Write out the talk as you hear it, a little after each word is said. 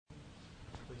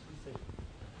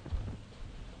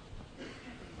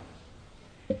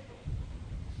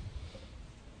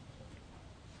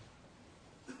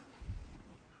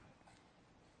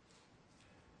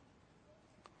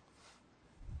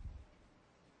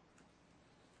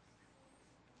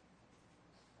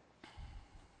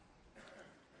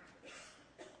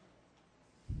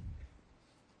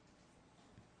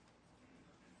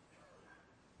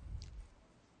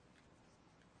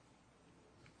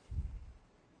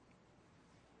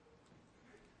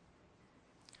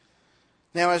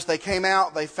Now as they came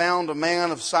out, they found a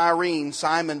man of Cyrene,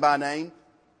 Simon by name.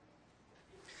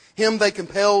 Him they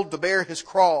compelled to bear his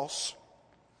cross.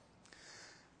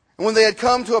 And when they had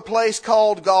come to a place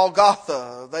called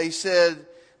Golgotha, they said,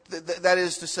 that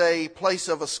is to say, place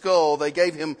of a skull, they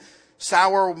gave him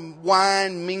sour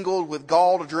wine mingled with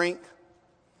gall to drink.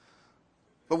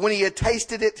 But when he had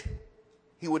tasted it,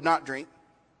 he would not drink.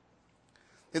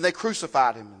 Then they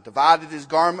crucified him and divided his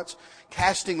garments,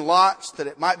 casting lots that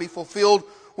it might be fulfilled,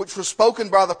 which was spoken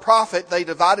by the prophet, they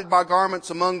divided my garments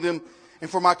among them, and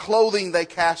for my clothing they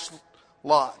cast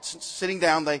lots. And sitting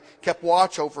down, they kept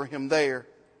watch over him there.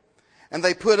 And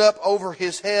they put up over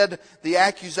his head the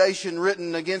accusation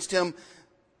written against him,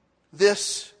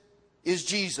 "This is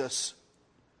Jesus,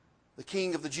 the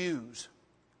King of the Jews."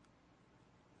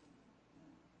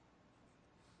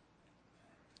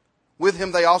 With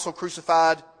him they also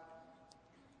crucified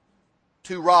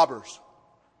two robbers,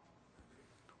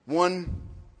 one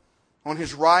on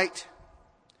his right,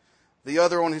 the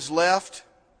other on his left.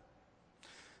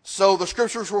 So the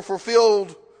scriptures were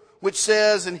fulfilled, which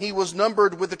says, "And he was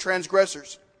numbered with the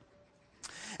transgressors."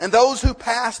 And those who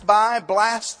passed by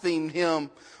blasphemed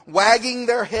him, wagging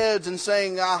their heads and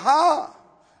saying, "Aha,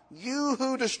 you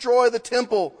who destroy the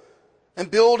temple and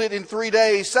build it in 3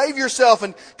 days, save yourself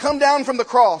and come down from the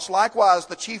cross." Likewise,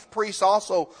 the chief priests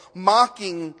also,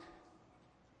 mocking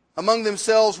among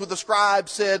themselves with the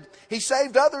scribes, said, "He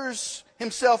saved others,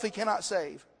 himself he cannot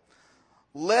save.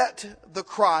 Let the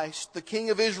Christ, the King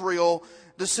of Israel,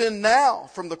 descend now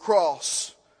from the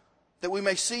cross, that we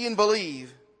may see and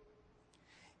believe."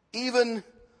 Even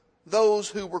those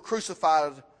who were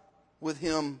crucified with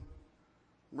him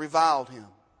reviled him.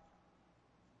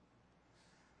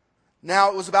 Now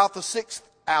it was about the 6th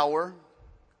hour,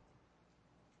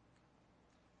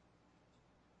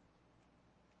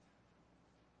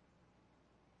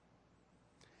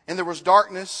 and there was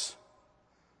darkness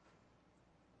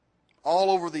all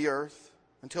over the earth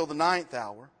until the 9th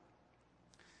hour.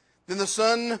 Then the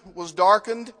sun was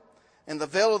darkened, and the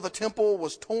veil of the temple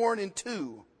was torn in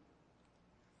two.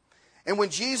 And when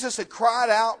Jesus had cried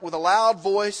out with a loud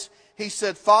voice, he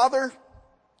said, "Father,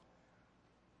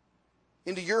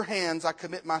 into your hands I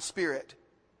commit my spirit."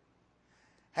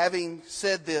 Having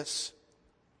said this,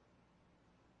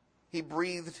 he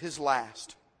breathed his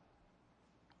last.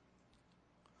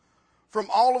 From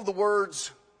all of the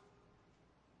words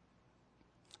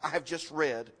I have just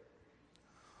read,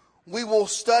 we will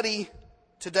study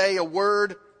today a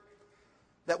word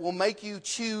that will make you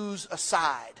choose a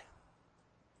side.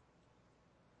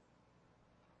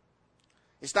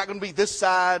 It's not going to be this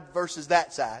side versus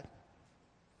that side.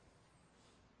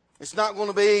 It's not going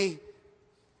to be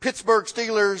Pittsburgh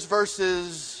Steelers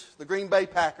versus the Green Bay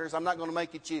Packers. I'm not going to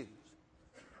make you choose.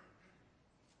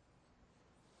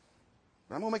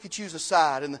 But I'm going to make you choose a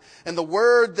side. And the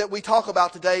word that we talk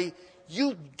about today,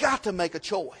 you've got to make a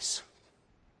choice.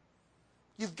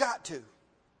 You've got to.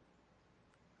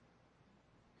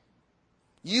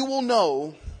 You will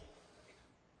know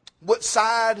what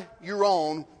side you're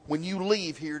on when you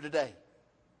leave here today.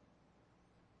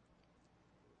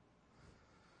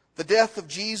 The death of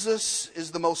Jesus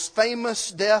is the most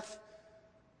famous death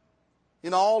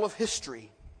in all of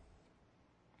history.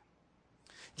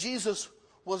 Jesus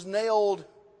was nailed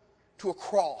to a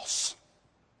cross.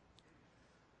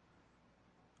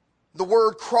 The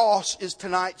word cross is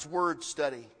tonight's word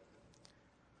study.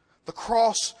 The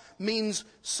cross means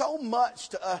so much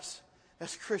to us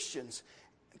as Christians.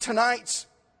 Tonight's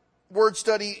word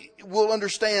study will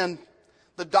understand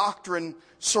the doctrine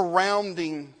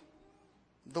surrounding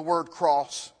the word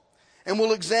cross. And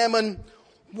we'll examine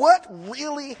what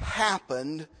really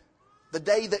happened the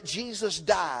day that Jesus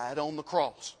died on the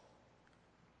cross.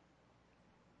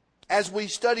 As we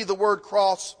study the word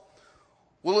cross,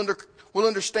 we'll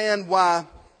understand why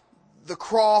the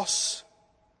cross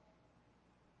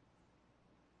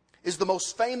is the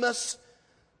most famous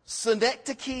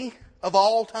synecdoche of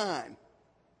all time.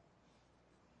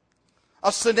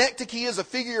 A synecdoche is a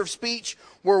figure of speech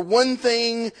where one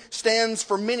thing stands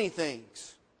for many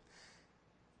things.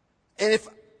 And if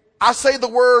I say the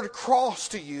word cross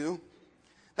to you,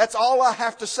 that's all I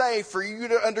have to say for you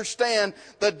to understand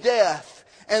the death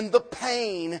and the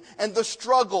pain and the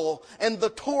struggle and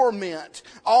the torment,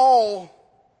 all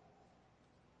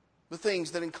the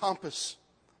things that encompass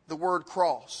the word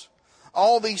cross.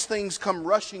 All these things come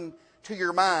rushing to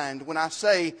your mind when I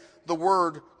say the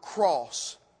word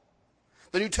cross.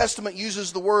 The New Testament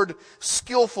uses the word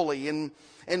skillfully, and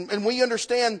we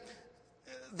understand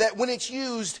that when it's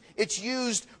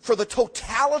used for the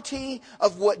totality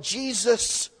of what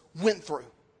Jesus went through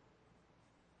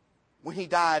when He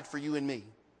died for you and me.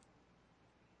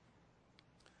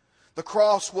 The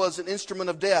cross was an instrument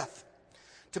of death.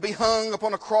 To be hung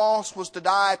upon a cross was to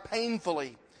die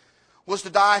painfully, was to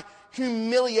die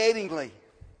humiliatingly.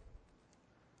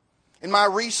 In my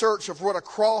research of what a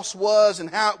cross was and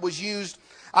how it was used,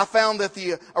 I found that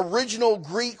the original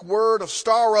Greek word of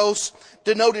stauros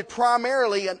denoted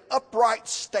primarily an upright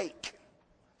stake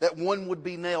that one would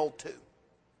be nailed to.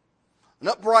 An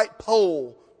upright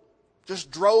pole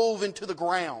just drove into the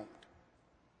ground.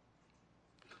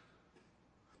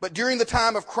 But during the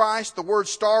time of Christ, the word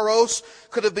stauros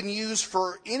could have been used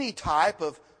for any type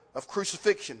of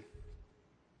crucifixion.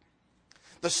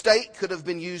 The stake could have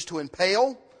been used to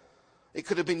impale. It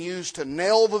could have been used to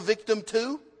nail the victim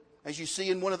to, as you see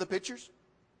in one of the pictures.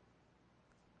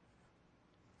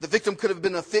 The victim could have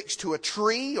been affixed to a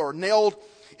tree or nailed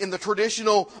in the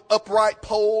traditional upright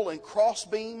pole and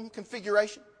crossbeam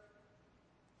configuration.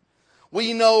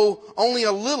 We know only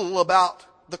a little about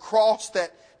the cross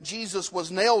that Jesus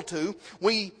was nailed to.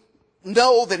 We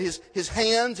know that his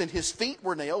hands and his feet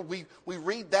were nailed. We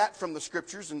read that from the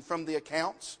scriptures and from the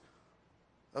accounts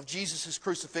of Jesus'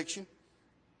 crucifixion.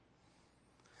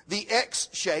 The X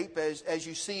shape, as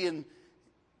you see in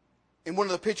one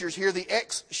of the pictures here, the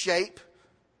X shape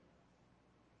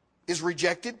is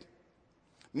rejected.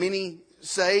 Many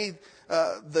say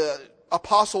the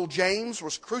Apostle James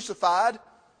was crucified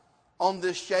on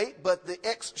this shape, but the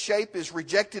X shape is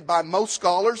rejected by most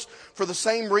scholars for the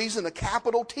same reason a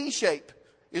capital T shape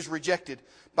is rejected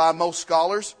by most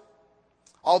scholars.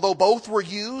 Although both were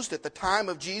used at the time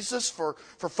of Jesus for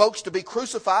folks to be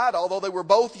crucified, although they were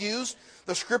both used,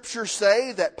 the scriptures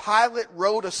say that Pilate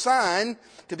wrote a sign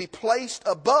to be placed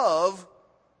above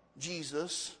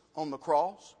Jesus on the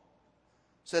cross.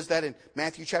 It says that in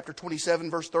Matthew chapter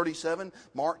 27, verse 37,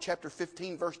 Mark chapter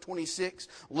 15, verse 26,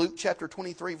 Luke chapter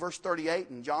 23, verse 38,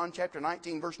 and John chapter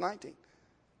 19, verse 19.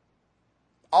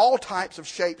 All types of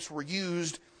shapes were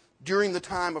used during the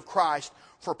time of Christ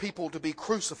for people to be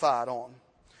crucified on.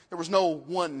 There was no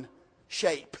one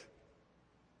shape.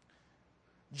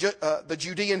 The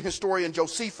Judean historian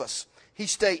Josephus, he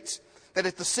states that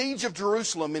at the siege of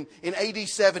Jerusalem in AD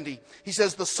 70, he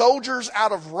says, the soldiers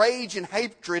out of rage and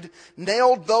hatred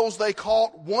nailed those they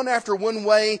caught one after one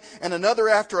way and another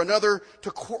after another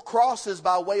to crosses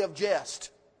by way of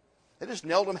jest. They just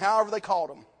nailed them however they caught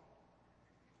them.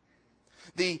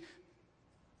 The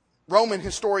Roman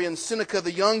historian Seneca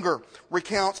the Younger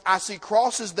recounts, I see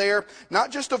crosses there,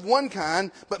 not just of one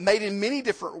kind, but made in many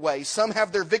different ways. Some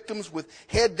have their victims with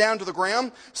head down to the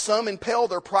ground. Some impale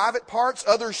their private parts.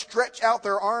 Others stretch out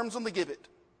their arms on the gibbet.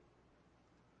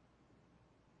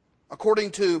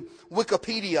 According to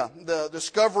Wikipedia, the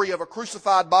discovery of a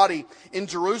crucified body in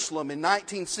Jerusalem in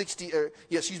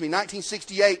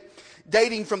 1968,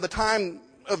 dating from the time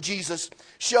of Jesus,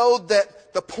 showed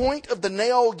that the point of the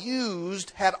nail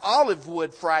used had olive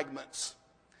wood fragments.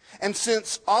 And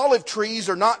since olive trees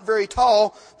are not very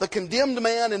tall, the condemned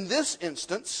man in this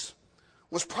instance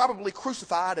was probably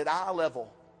crucified at eye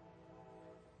level.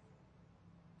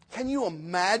 Can you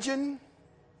imagine?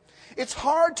 It's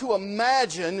hard to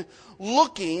imagine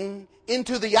looking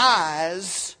into the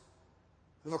eyes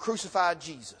of a crucified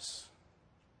Jesus.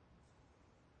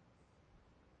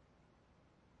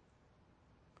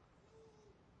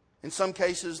 In some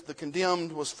cases, the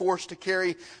condemned was forced to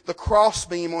carry the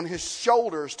crossbeam on his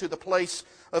shoulders to the place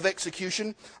of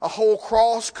execution. A whole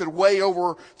cross could weigh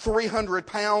over 300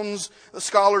 pounds, the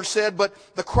scholars said, but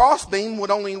the crossbeam would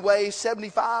only weigh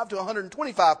 75 to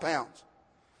 125 pounds.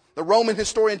 The Roman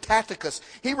historian Tacitus,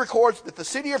 he records that the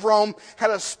city of Rome had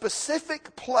a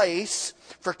specific place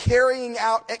for carrying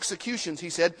out executions, he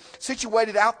said,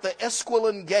 situated out the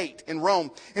Esquiline Gate in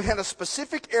Rome. It had a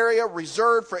specific area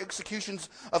reserved for executions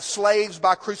of slaves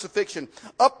by crucifixion.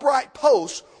 Upright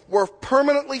posts were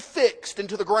permanently fixed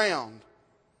into the ground.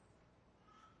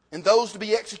 And those to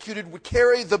be executed would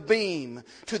carry the beam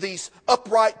to these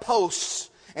upright posts.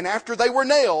 And after they were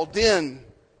nailed, then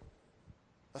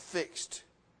affixed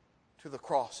to the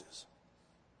crosses.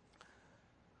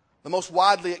 The most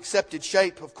widely accepted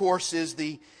shape, of course, is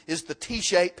the T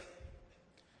shape.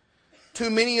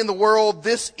 To many in the world,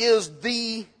 this is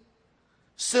the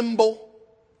symbol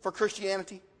for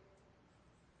Christianity.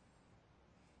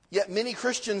 Yet many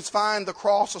Christians find the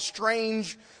cross a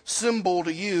strange symbol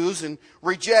to use and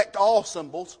reject all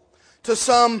symbols. To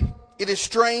some, it is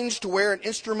strange to wear an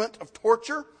instrument of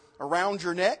torture around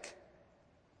your neck,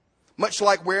 much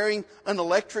like wearing an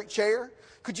electric chair.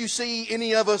 Could you see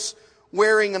any of us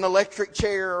wearing an electric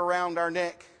chair around our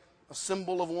neck, a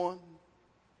symbol of one?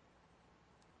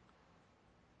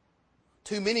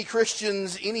 To many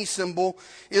Christians, any symbol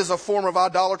is a form of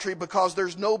idolatry because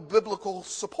there's no biblical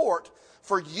support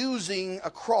for using a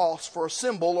cross for a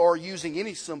symbol, or using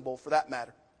any symbol for that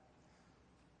matter.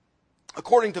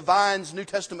 According to Vine's New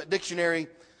Testament dictionary,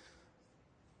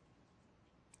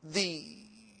 the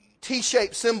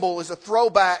T-shaped symbol is a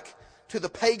throwback to the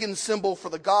pagan symbol for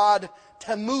the god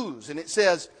Tammuz. And it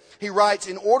says, he writes,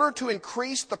 in order to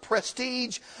increase the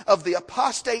prestige of the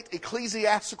apostate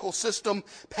ecclesiastical system,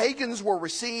 pagans were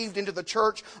received into the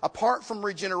church apart from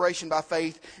regeneration by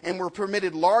faith and were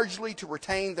permitted largely to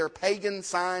retain their pagan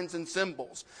signs and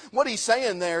symbols. What he's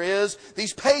saying there is,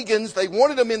 these pagans, they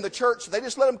wanted them in the church, so they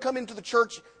just let them come into the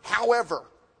church however.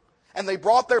 And they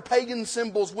brought their pagan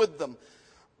symbols with them.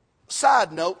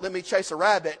 Side note, let me chase a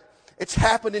rabbit. It's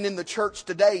happening in the church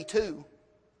today too.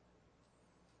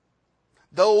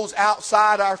 Those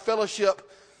outside our fellowship,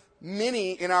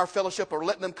 many in our fellowship are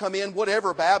letting them come in,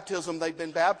 whatever baptism they've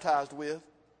been baptized with.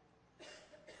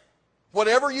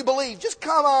 Whatever you believe, just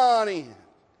come on in.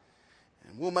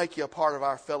 And we'll make you a part of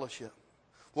our fellowship.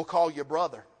 We'll call you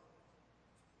brother.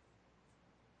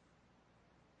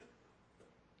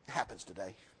 It happens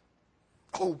today.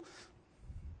 Oh,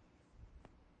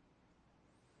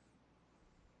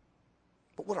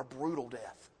 but what a brutal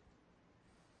death.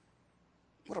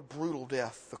 What a brutal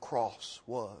death the cross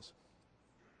was.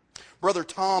 Brother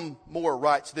Tom Moore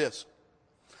writes this: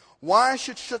 Why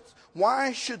should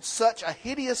such a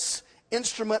hideous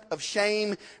instrument of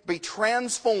shame be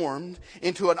transformed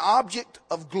into an object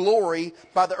of glory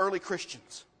by the early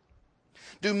Christians?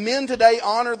 Do men today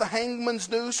honor the hangman's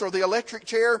noose or the electric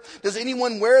chair? Does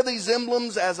anyone wear these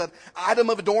emblems as an item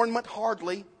of adornment?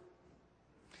 Hardly.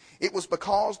 It was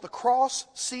because the cross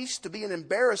ceased to be an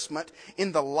embarrassment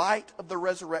in the light of the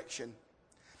resurrection.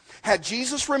 Had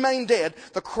Jesus remained dead,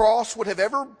 the cross would have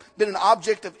ever been an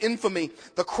object of infamy.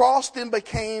 The cross then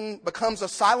becomes a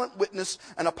silent witness,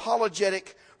 an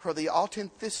apologetic for the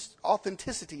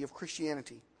authenticity of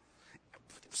Christianity.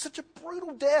 Such a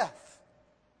brutal death.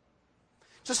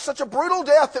 Just such a brutal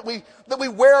death that we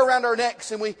wear around our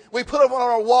necks and we put them on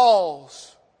our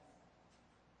walls.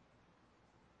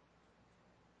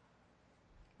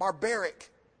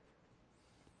 Barbaric.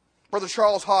 Brother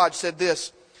Charles Hodge said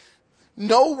this: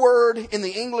 no word in the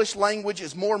English language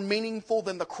is more meaningful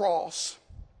than the cross.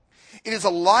 It is a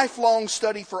lifelong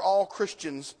study for all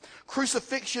Christians.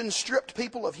 Crucifixion stripped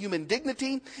people of human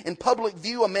dignity. In public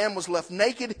view, a man was left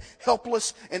naked,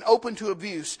 helpless, and open to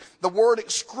abuse. The word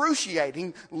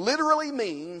excruciating literally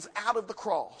means out of the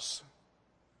cross.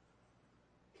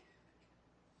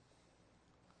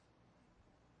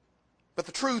 But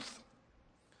the truth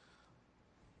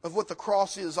of what the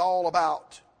cross is all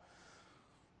about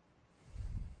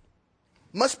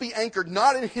must be anchored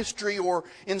not in history or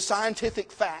in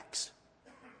scientific facts,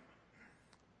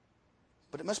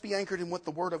 but it must be anchored in what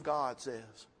the Word of God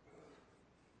says.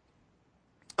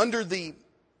 Under the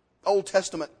Old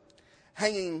Testament,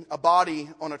 hanging a body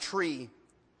on a tree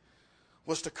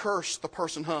was to curse the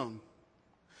person hung.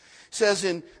 It says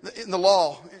in the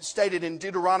law, it's stated in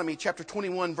Deuteronomy chapter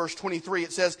 21, verse 23,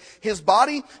 it says, his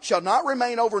body shall not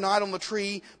remain overnight on the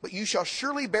tree, but you shall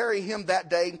surely bury him that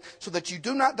day, so that you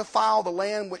do not defile the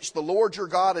land which the Lord your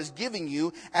God is giving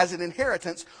you as an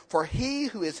inheritance, for he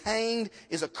who is hanged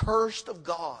is accursed of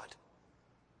God.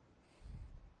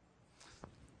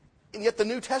 And yet the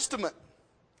New Testament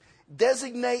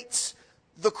designates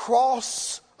the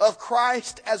cross of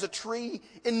Christ as a tree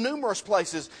in numerous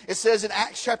places. It says in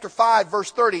Acts chapter 5,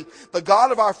 verse 30, the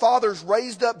God of our fathers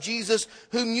raised up Jesus,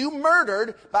 whom you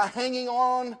murdered by hanging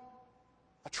on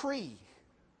a tree.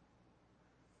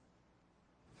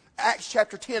 Acts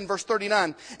chapter 10, verse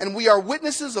 39, and we are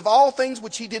witnesses of all things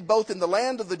which he did both in the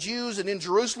land of the Jews and in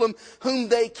Jerusalem, whom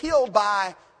they killed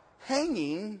by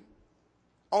hanging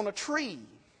on a tree.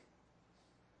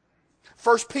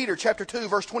 1 Peter chapter 2,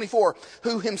 verse 24,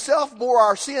 who himself bore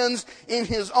our sins in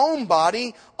his own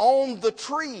body on the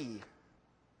tree,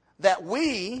 that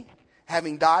we,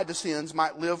 having died to sins,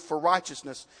 might live for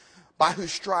righteousness, by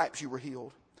whose stripes you were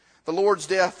healed. The Lord's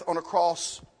death on a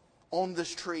cross on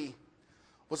this tree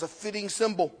was a fitting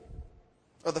symbol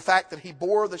of the fact that he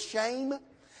bore the shame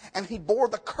and he bore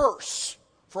the curse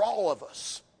for all of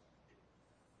us.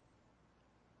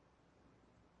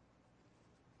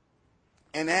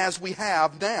 And as we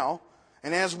have now,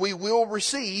 and as we will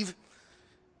receive,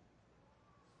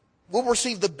 we'll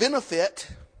receive the benefit,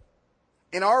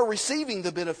 and are receiving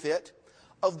the benefit,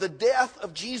 of the death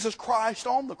of Jesus Christ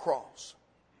on the cross.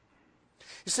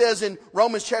 It says in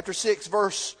Romans chapter 6,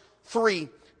 verse 3,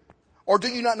 Or do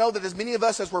you not know that as many of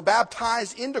us as were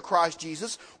baptized into Christ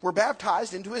Jesus were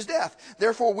baptized into his death?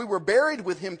 Therefore we were buried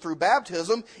with him through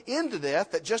baptism into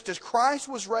death, that just as Christ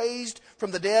was raised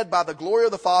from the dead by the glory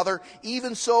of the Father,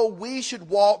 even so we should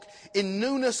walk in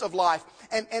newness of life.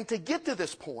 And to get to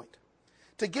this point,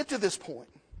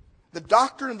 the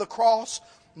doctrine of the cross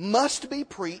must be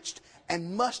preached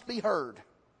and must be heard.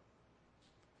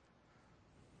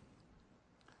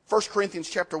 1 Corinthians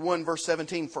chapter 1, verse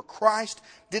 17, for Christ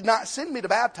did not send me to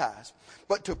baptize,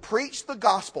 but to preach the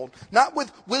gospel, not with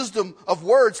wisdom of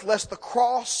words, lest the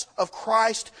cross of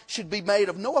Christ should be made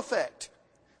of no effect.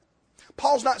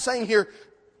 Paul's not saying here,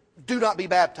 do not be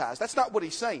baptized. That's not what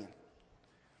he's saying.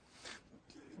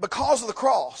 Because of the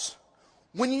cross,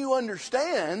 when you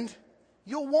understand,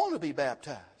 you'll want to be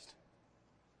baptized.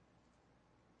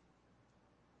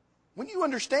 When you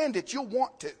understand it, you'll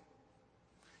want to.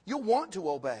 You'll want to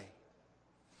obey.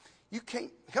 You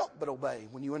can't help but obey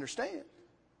when you understand.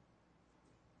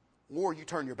 Or you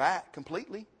turn your back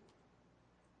completely.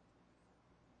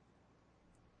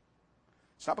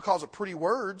 It's not because of pretty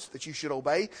words that you should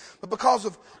obey, but because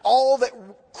of all that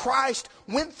Christ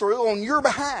went through on your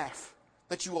behalf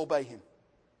that you obey him.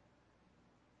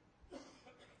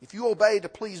 If you obey to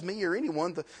please me or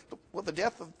anyone, the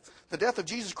death of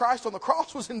Jesus Christ on the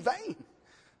cross was in vain.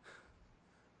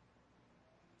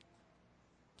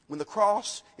 When the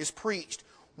cross is preached,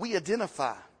 we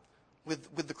identify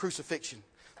with the crucifixion.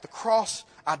 The cross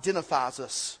identifies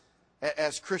us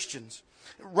as Christians.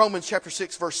 Romans chapter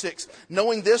 6, verse 6,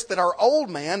 knowing this, that our old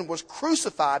man was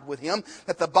crucified with him,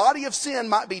 that the body of sin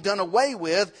might be done away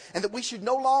with, and that we should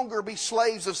no longer be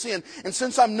slaves of sin. And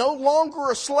since I'm no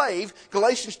longer a slave,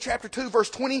 Galatians chapter 2,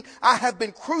 verse 20, I have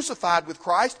been crucified with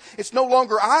Christ. It's no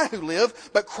longer I who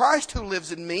live, but Christ who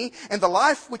lives in me. And the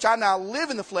life which I now live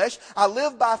in the flesh, I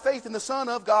live by faith in the Son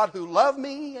of God who loved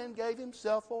me and gave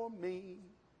himself for me.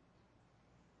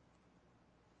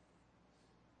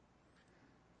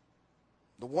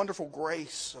 The wonderful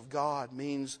grace of God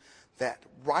means that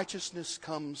righteousness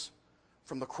comes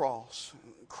from the cross.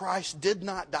 Christ did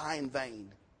not die in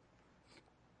vain.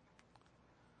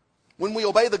 When we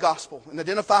obey the gospel and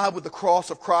identify with the cross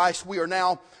of Christ, we are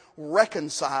now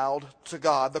reconciled to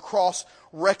God. The cross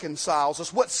reconciles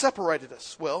us. What separated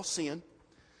us? Well, sin.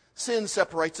 Sin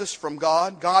separates us from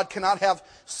God. God cannot have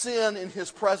sin in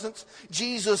his presence.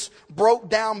 Jesus broke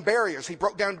down barriers. He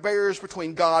broke down barriers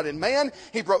between God and man.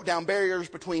 He broke down barriers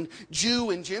between Jew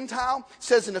and Gentile. It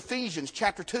says in Ephesians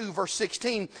chapter 2, verse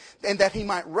 16, and that he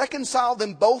might reconcile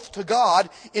them both to God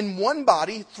in one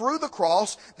body through the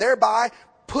cross, thereby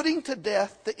putting to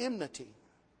death the enmity.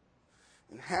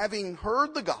 And having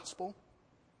heard the gospel,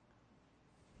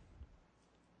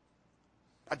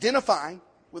 identifying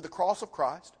with the cross of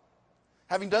Christ,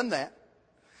 having done that,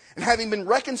 and having been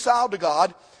reconciled to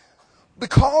God,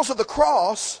 because of the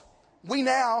cross, we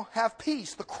now have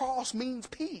peace. The cross means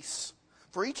peace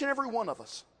for each and every one of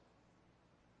us.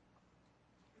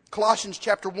 Colossians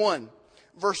chapter 1,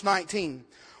 verse 19.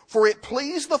 For it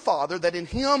pleased the Father that in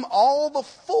him all the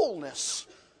fullness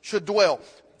should dwell,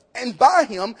 and by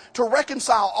him to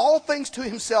reconcile all things to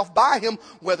himself by him,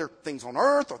 whether things on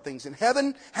earth or things in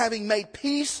heaven, having made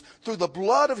peace through the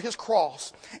blood of his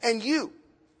cross. And you,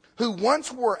 who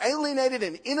once were alienated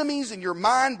and enemies in your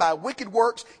mind by wicked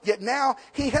works, yet now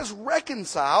he has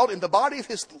reconciled in the body of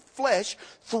his flesh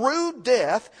through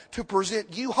death to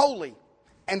present you holy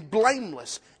and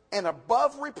blameless and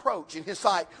above reproach in his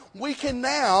sight. We can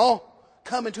now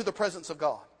come into the presence of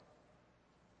God.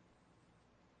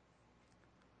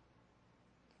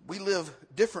 We live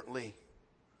differently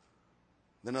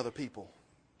than other people.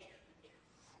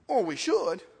 Or we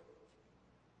should.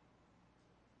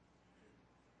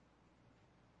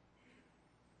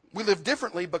 We live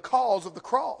differently because of the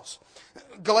cross.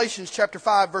 Galatians chapter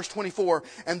 5, verse 24.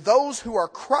 And those who are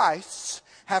Christ's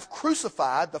have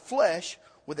crucified the flesh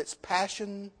with its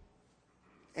passion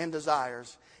and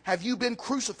desires. Have you been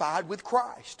crucified with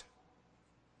Christ?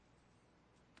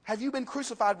 Have you been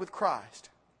crucified with Christ?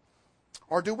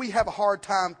 Or do we have a hard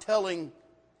time telling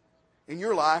in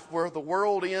your life where the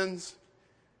world ends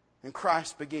and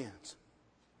Christ begins?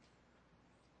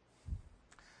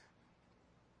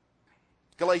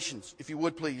 Galatians, if you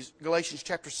would please, Galatians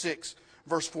chapter 6,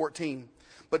 verse 14.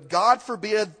 But God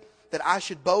forbid that I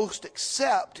should boast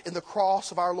except in the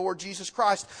cross of our Lord Jesus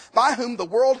Christ, by whom the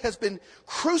world has been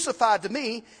crucified to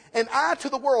me, and I to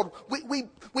the world.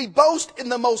 We boast in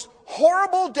the most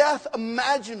horrible death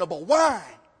imaginable. Why?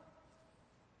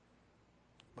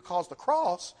 Because the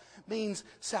cross means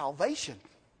salvation.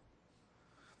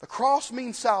 The cross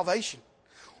means salvation.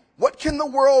 What can the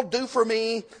world do for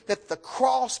me that the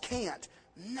cross can't?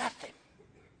 Nothing.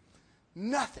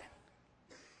 nothing.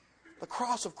 The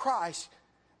cross of Christ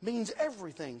means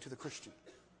everything to the Christian.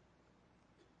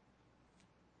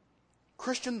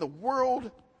 Christian, the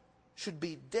world should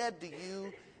be dead to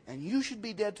you, and you should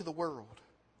be dead to the world.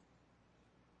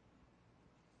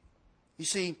 You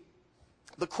see,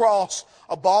 the cross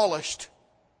abolished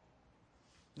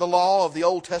the law of the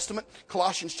Old Testament.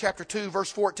 Colossians chapter 2,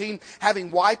 verse 14, having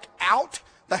wiped out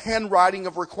the handwriting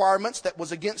of requirements that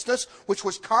was against us, which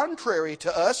was contrary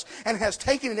to us, and has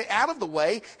taken it out of the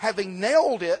way, having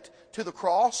nailed it to the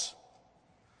cross.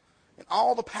 And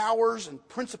all the powers and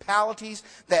principalities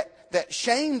that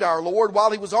shamed our Lord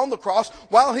while He was on the cross.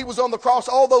 While He was on the cross,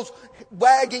 all those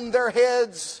wagging their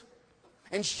heads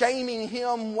and shaming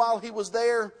Him while He was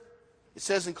there. It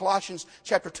says in Colossians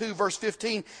chapter 2, verse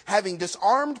 15, having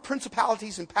disarmed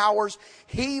principalities and powers,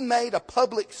 He made a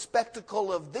public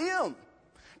spectacle of them,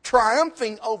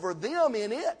 triumphing over them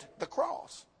in it, the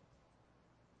cross.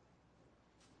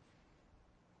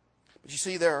 But you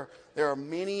see, there are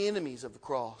many enemies of the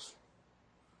cross.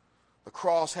 The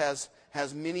cross has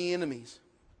many enemies.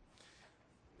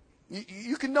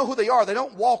 You can know who they are. They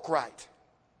don't walk right.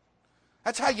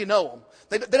 That's how you know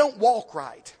them. They don't walk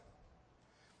right.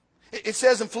 It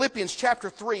says in Philippians chapter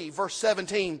 3, verse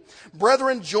 17,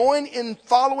 brethren, join in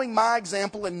following my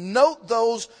example and note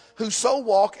those who so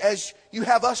walk as you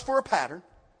have us for a pattern.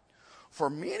 For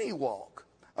many walk,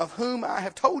 of whom I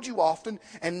have told you often,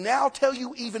 and now tell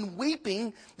you even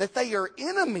weeping, that they are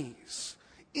enemies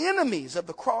of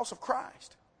the cross of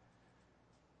Christ.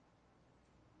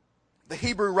 The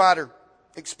Hebrew writer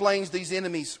explains these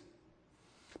enemies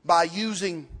by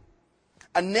using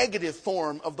a negative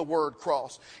form of the word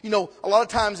cross. You know, a lot of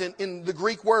times in the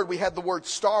Greek word we have the word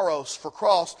stauros for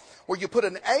cross, where you put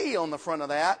an A on the front of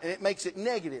that and it makes it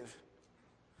negative.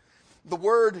 The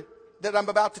word that I'm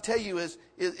about to tell you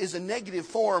is a negative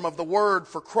form of the word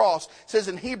for cross. It says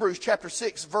in Hebrews chapter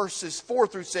 6, verses 4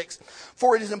 through 6,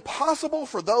 for it is impossible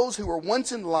for those who were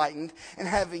once enlightened and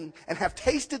have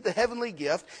tasted the heavenly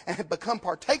gift and have become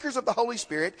partakers of the Holy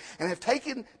Spirit and have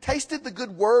tasted the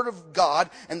good word of God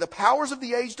and the powers of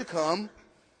the age to come.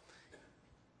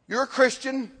 You're a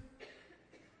Christian.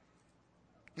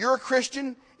 You're a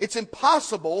Christian. It's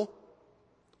impossible,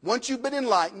 once you've been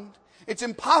enlightened, it's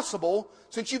impossible,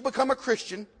 since you've become a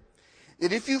Christian,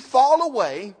 that if you fall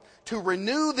away, to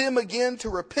renew them again to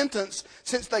repentance,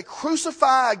 since they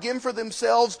crucify again for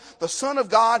themselves the Son of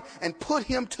God and put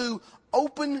Him to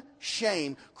open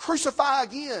shame. Crucify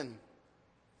again.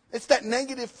 It's that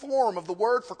negative form of the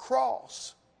word for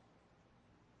cross.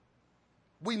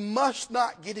 We must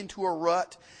not get into a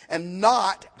rut and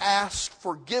not ask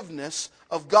forgiveness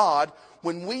of God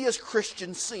when we as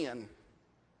Christians sin.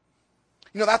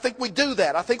 You know, I think we do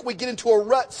that. I think we get into a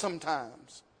rut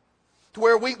sometimes, to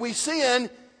where we sin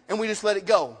and we just let it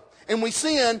go. And we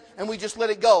sin and we just let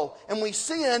it go. And we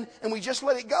sin and we just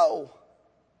let it go.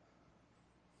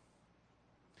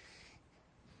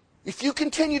 If you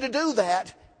continue to do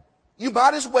that, you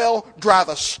might as well drive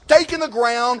a stake in the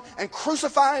ground and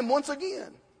crucify Him once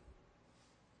again.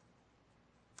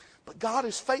 But God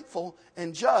is faithful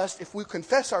and just. If we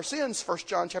confess our sins, 1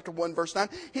 John chapter 1, verse 9,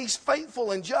 He's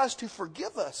faithful and just to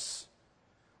forgive us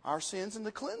our sins and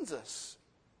to cleanse us.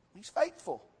 He's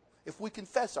faithful if we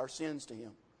confess our sins to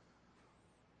Him.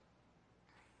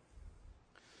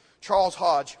 Charles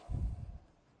Hodge,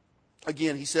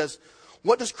 again, he says,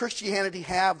 what does Christianity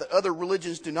have that other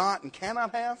religions do not and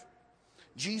cannot have?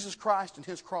 Jesus Christ and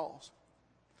His cross.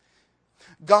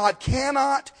 God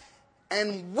cannot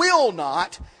and will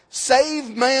not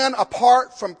save man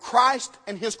apart from Christ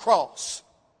and His cross.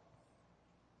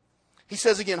 He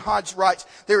says again, Hodge writes,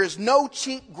 there is no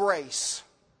cheap grace.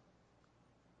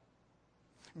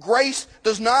 Grace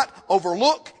does not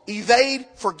overlook, evade,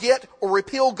 forget, or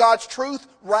repeal God's truth,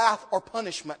 wrath, or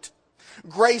punishment.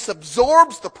 Grace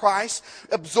absorbs the price,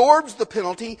 absorbs the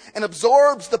penalty, and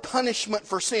absorbs the punishment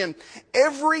for sin.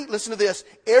 Listen to this,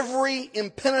 every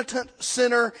impenitent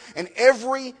sinner and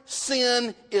every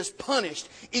sin is punished,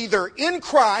 either in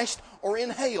Christ or in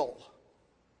hell.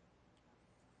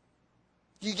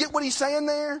 You get what he's saying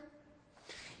there?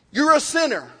 You're a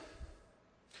sinner.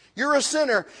 You're a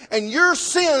sinner, and your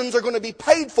sins are going to be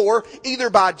paid for either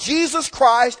by Jesus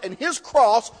Christ and His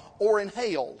cross or in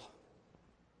hell.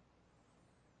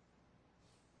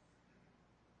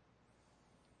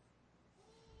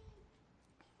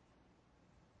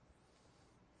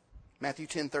 Matthew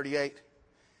 10:38,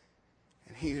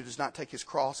 and he who does not take his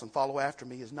cross and follow after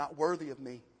me is not worthy of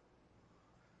me.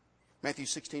 Matthew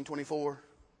 16:24,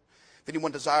 if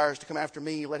anyone desires to come after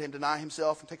me, let him deny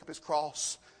himself and take up his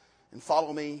cross and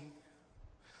follow me.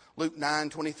 Luke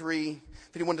 9:23,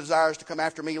 if anyone desires to come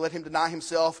after me, let him deny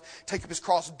himself, take up his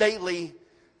cross daily,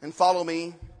 and follow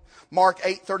me. Mark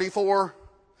 8:34,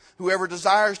 whoever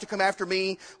desires to come after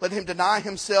me, let him deny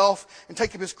himself and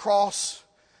take up his cross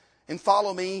and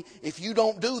follow me. If you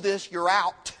don't do this, you're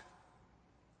out.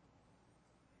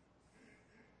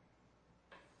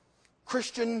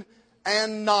 Christian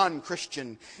and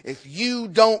non-Christian, if you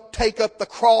don't take up the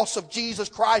cross of Jesus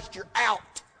Christ, you're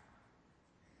out.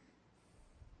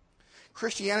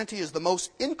 Christianity is the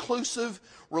most inclusive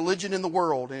religion in the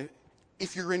world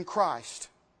if you're in Christ.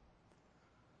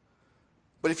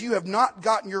 But if you have not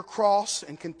gotten your cross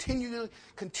and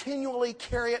continually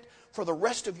carry it for the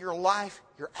rest of your life,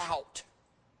 you're out.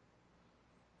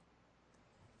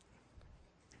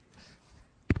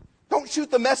 Don't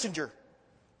shoot the messenger.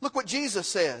 Look what Jesus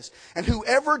says. And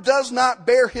whoever does not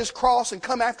bear his cross and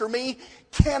come after me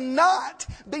cannot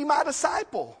be my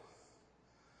disciple.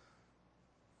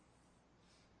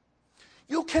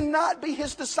 You cannot be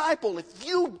his disciple if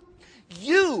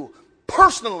you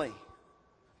personally,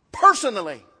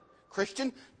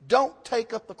 Christian, don't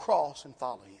take up the cross and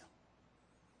follow him.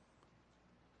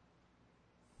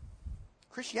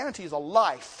 Christianity is a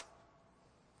life.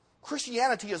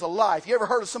 Christianity is a life. You ever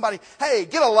heard of somebody, hey,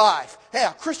 get a life?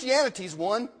 Yeah, Christianity's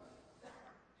one.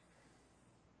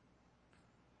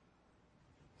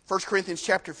 1 Corinthians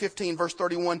chapter 15, verse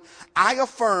 31, I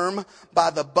affirm by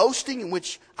the boasting in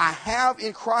which I have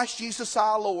in Christ Jesus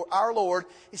our Lord,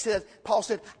 Paul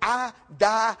said, I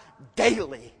die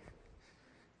daily.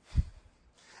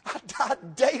 I die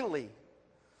daily.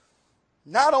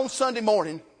 Not on Sunday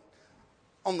morning,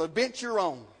 on the bench you're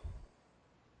on.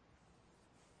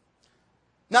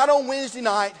 Not on Wednesday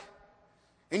night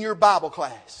in your Bible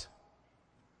class.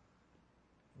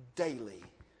 Daily.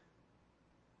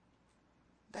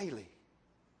 Daily.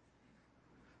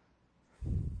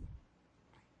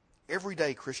 Every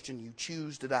day, Christian, you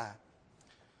choose to die.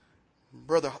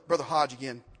 Brother Hodge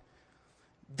again.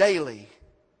 Daily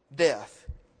death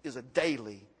is a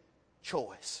daily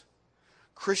choice.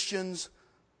 Christians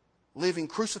living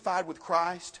crucified with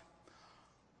Christ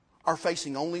are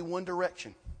facing only one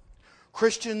direction.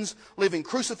 Christians living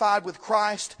crucified with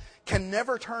Christ can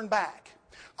never turn back.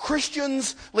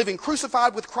 Christians living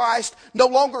crucified with Christ no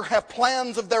longer have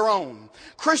plans of their own.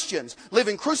 Christians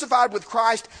living crucified with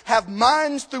Christ have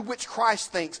minds through which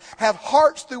Christ thinks, have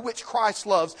hearts through which Christ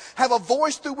loves, have a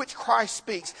voice through which Christ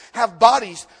speaks, have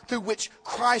bodies through which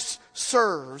Christ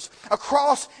serves. A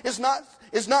cross is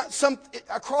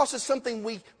something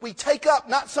we take up,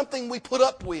 not something we put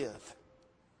up with.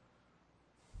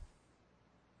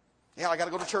 Yeah, I got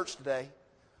to go to church today.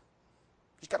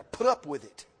 Just got to put up with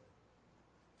it.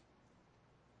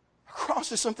 A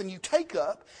cross is something you take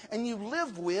up and you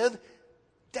live with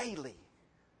daily.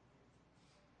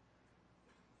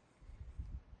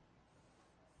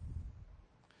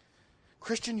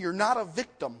 Christian, you're not a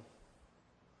victim.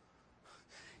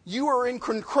 You are in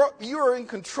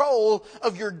control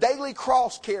of your daily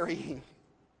cross carrying.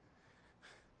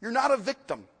 You're not a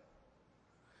victim.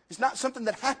 It's not something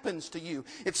that happens to you.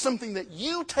 It's something that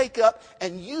you take up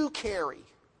and you carry.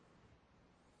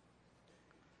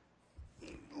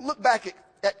 Look back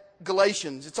at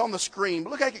Galatians. It's on the screen.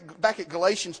 But look back at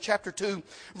Galatians chapter 2,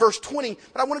 verse 20.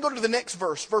 But I want to go to the next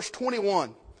verse, verse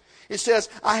 21. It says,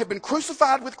 I have been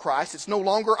crucified with Christ. It's no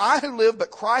longer I who live, but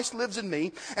Christ lives in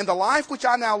me. And the life which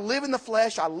I now live in the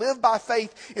flesh, I live by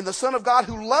faith in the Son of God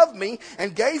who loved me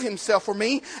and gave himself for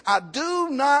me. I do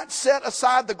not set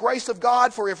aside the grace of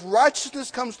God, for if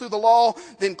righteousness comes through the law,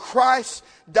 then Christ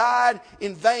died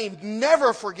in vain.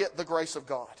 Never forget the grace of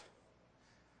God.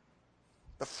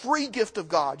 The free gift of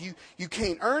God. You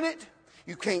can't earn it.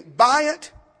 You can't buy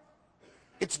it.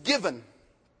 It's given.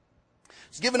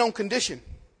 It's given on condition.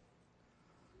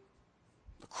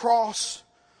 Cross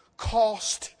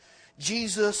cost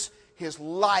Jesus his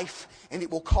life, and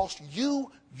it will cost you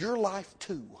your life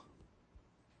too.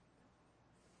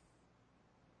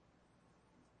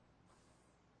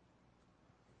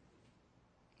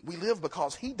 We live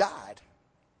because he died.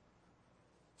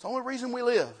 It's the only reason we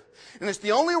live. And it's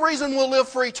the only reason we'll live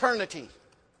for eternity.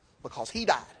 Because he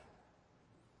died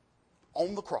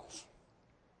on the cross.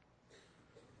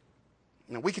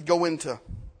 Now we could go into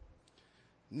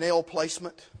nail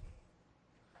placement.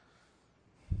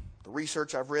 The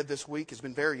research I've read this week has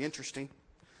been very interesting.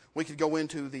 We could go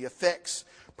into the effects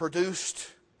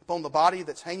produced upon the body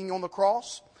that's hanging on the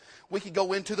cross. We could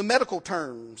go into the medical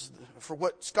terms for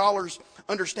what scholars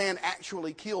understand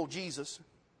actually killed Jesus.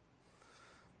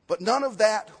 But none of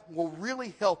that will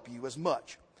really help you as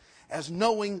much as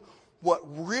knowing what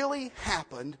really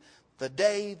happened the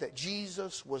day that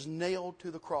Jesus was nailed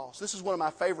to the cross. This is one of my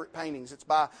favorite paintings. It's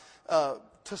by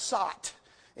Tissot.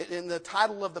 And the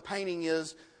title of the painting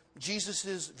is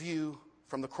Jesus' View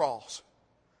from the Cross.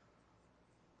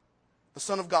 The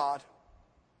Son of God,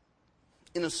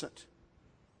 innocent,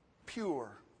 pure,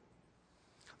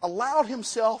 allowed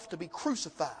himself to be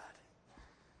crucified.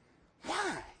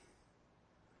 Why?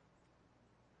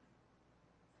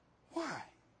 Why?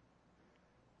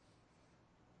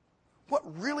 What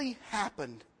really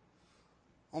happened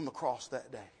on the cross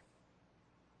that day?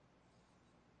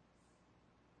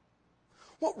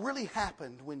 What really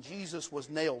happened when Jesus was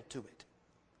nailed to it?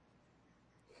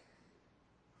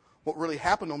 What really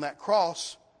happened on that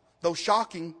cross, though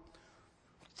shocking,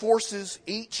 forces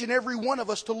each and every one of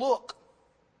us to look.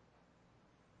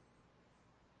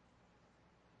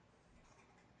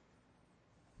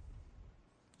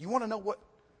 You want to know what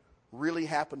really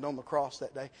happened on the cross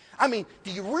that day? I mean,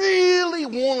 do you really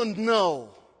want to know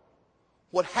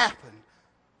what happened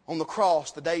on the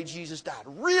cross the day Jesus died?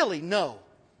 Really know?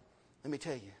 Let me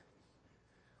tell you.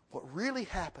 What really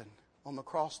happened on the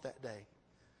cross that day,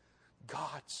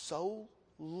 God so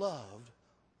loved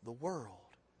the world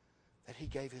that He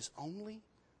gave His only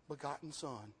begotten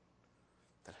Son,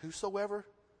 that whosoever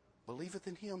believeth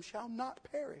in Him shall not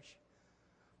perish,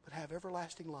 but have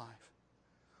everlasting life.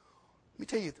 Let me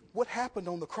tell you, what happened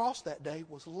on the cross that day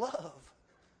was love.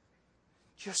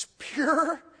 Just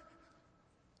pure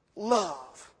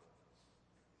love.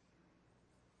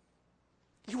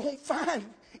 You won't find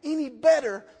any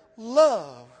better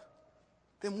love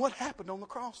than what happened on the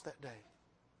cross that day.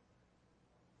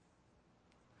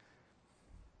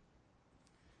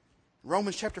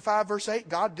 Romans chapter 5 verse 8,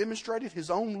 God demonstrated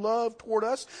His own love toward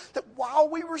us, that while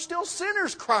we were still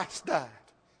sinners, Christ died.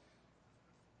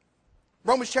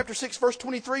 Romans chapter 6 verse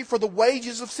 23, for the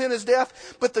wages of sin is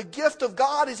death, but the gift of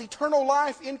God is eternal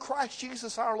life in Christ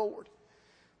Jesus our Lord.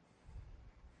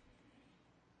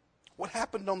 What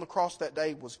happened on the cross that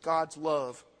day was God's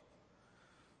love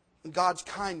and God's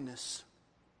kindness.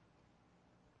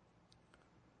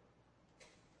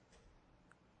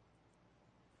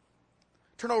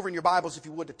 Turn over in your Bibles, if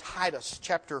you would, to Titus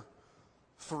chapter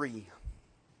 3.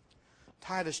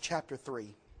 Titus chapter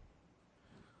 3.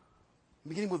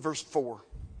 Beginning with verse 4.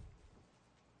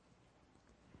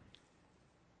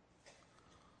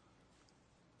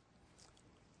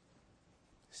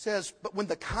 It says, but when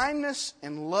the kindness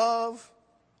and love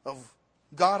of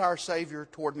God our Savior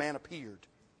toward man appeared,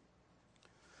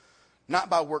 not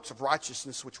by works of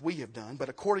righteousness which we have done, but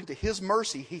according to His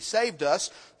mercy He saved us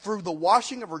through the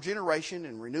washing of regeneration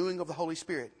and renewing of the Holy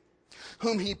Spirit,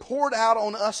 whom He poured out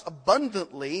on us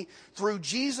abundantly through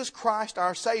Jesus Christ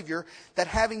our Savior, that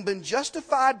having been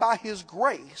justified by His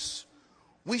grace,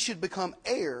 we should become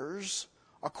heirs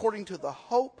according to the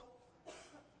hope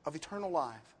of eternal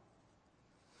life.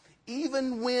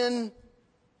 Even when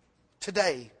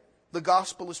today the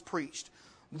gospel is preached,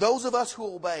 those of us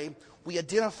who obey, we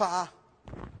identify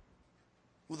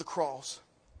with the cross.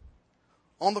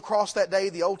 On the cross that day,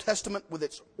 the Old Testament with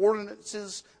its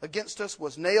ordinances against us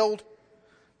was nailed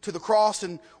to the cross,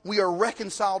 and we are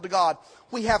reconciled to God.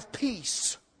 We have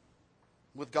peace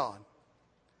with God.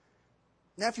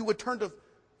 Now if you would turn to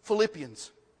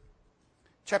Philippians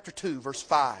chapter 2 verse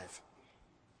 5.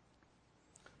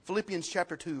 Philippians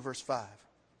chapter 2 verse 5.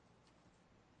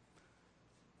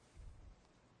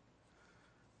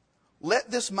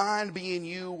 Let this mind be in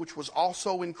you which was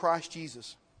also in Christ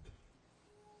Jesus.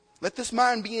 Let this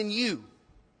mind be in you.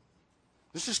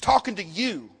 This is talking to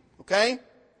you, okay?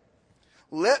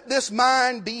 Let this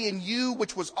mind be in you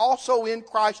which was also in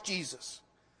Christ Jesus,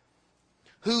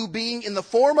 who being in the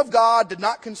form of God did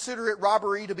not consider it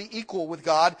robbery to be equal with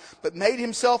God, but made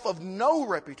Himself of no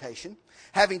reputation,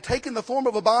 having taken the form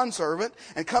of a bondservant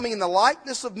and coming in the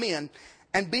likeness of men,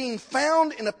 and being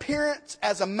found in appearance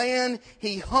as a man,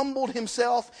 He humbled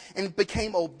Himself and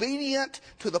became obedient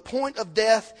to the point of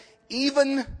death,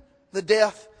 even the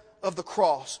death of the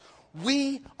cross.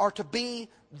 We are to be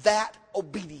that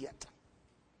obedient.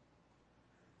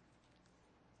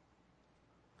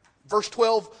 Verse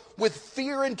 12, with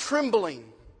fear and trembling,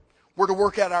 we're to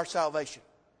work out our salvation.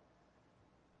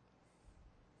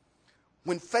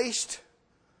 When faced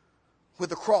with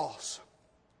the cross,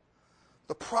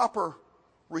 the proper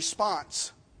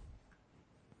response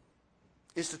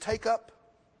is to take up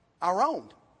our own,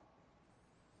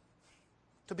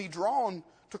 to be drawn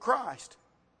to Christ.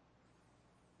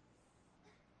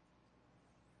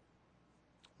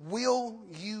 Will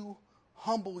you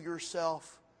humble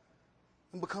yourself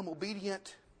and become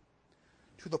obedient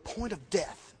to the point of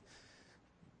death?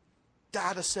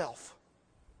 Die to self.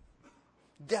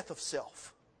 Death of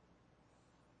self.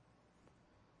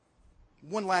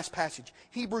 One last passage.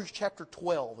 Hebrews chapter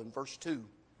 12 and verse 2.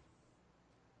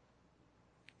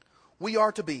 We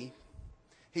are to be,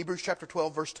 Hebrews chapter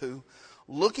 12 verse 2,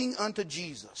 looking unto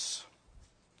Jesus.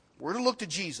 We're to look to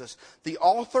Jesus, the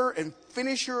author and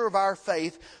finisher of our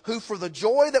faith, who for the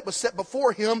joy that was set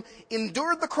before him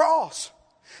endured the cross,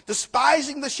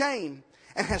 despising the shame,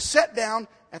 and has sat down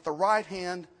at the right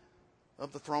hand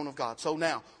of the throne of God. So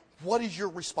now, what is your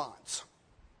response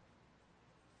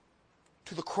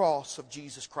to the cross of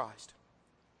Jesus Christ?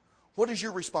 What is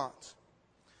your response?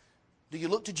 Do you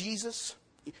look to Jesus?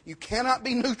 You cannot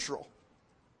be neutral.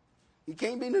 You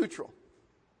can't be neutral.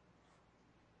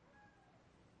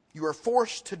 You are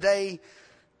forced today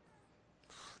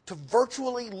to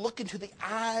virtually look into the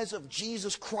eyes of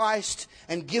Jesus Christ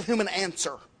and give him an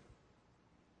answer.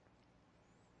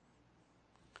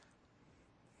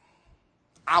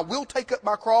 I will take up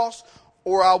my cross,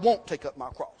 or I won't take up my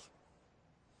cross.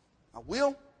 I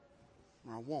will,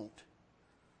 or I won't.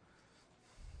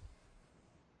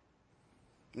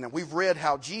 Now, we've read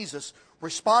how Jesus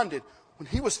responded when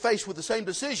he was faced with the same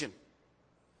decision.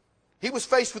 He was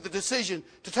faced with the decision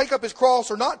to take up his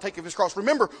cross or not take up his cross.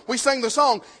 Remember, we sang the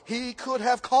song, he could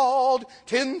have called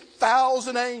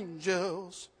 10,000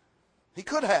 angels. He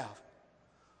could have.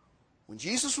 When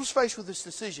Jesus was faced with this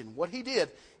decision, what he did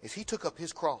is he took up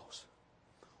his cross.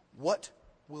 What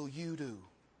will you do?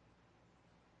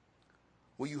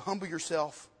 Will you humble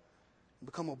yourself and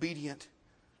become obedient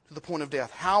to the point of death?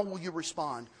 How will you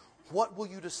respond? What will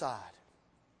you decide?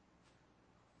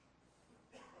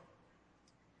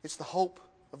 It's the hope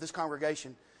of this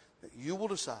congregation that you will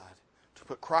decide to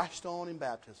put Christ on in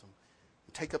baptism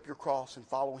and take up your cross and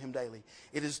follow him daily.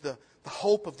 It is the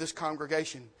hope of this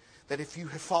congregation that if you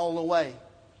have fallen away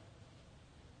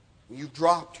and you've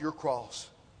dropped your cross,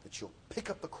 that you'll pick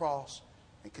up the cross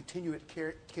and continue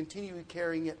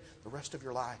carrying it the rest of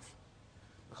your life.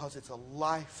 Because it's a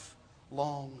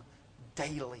lifelong,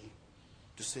 daily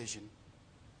decision.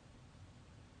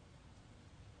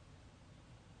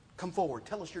 Come forward.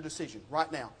 Tell us your decision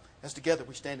right now as together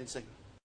we stand and sing.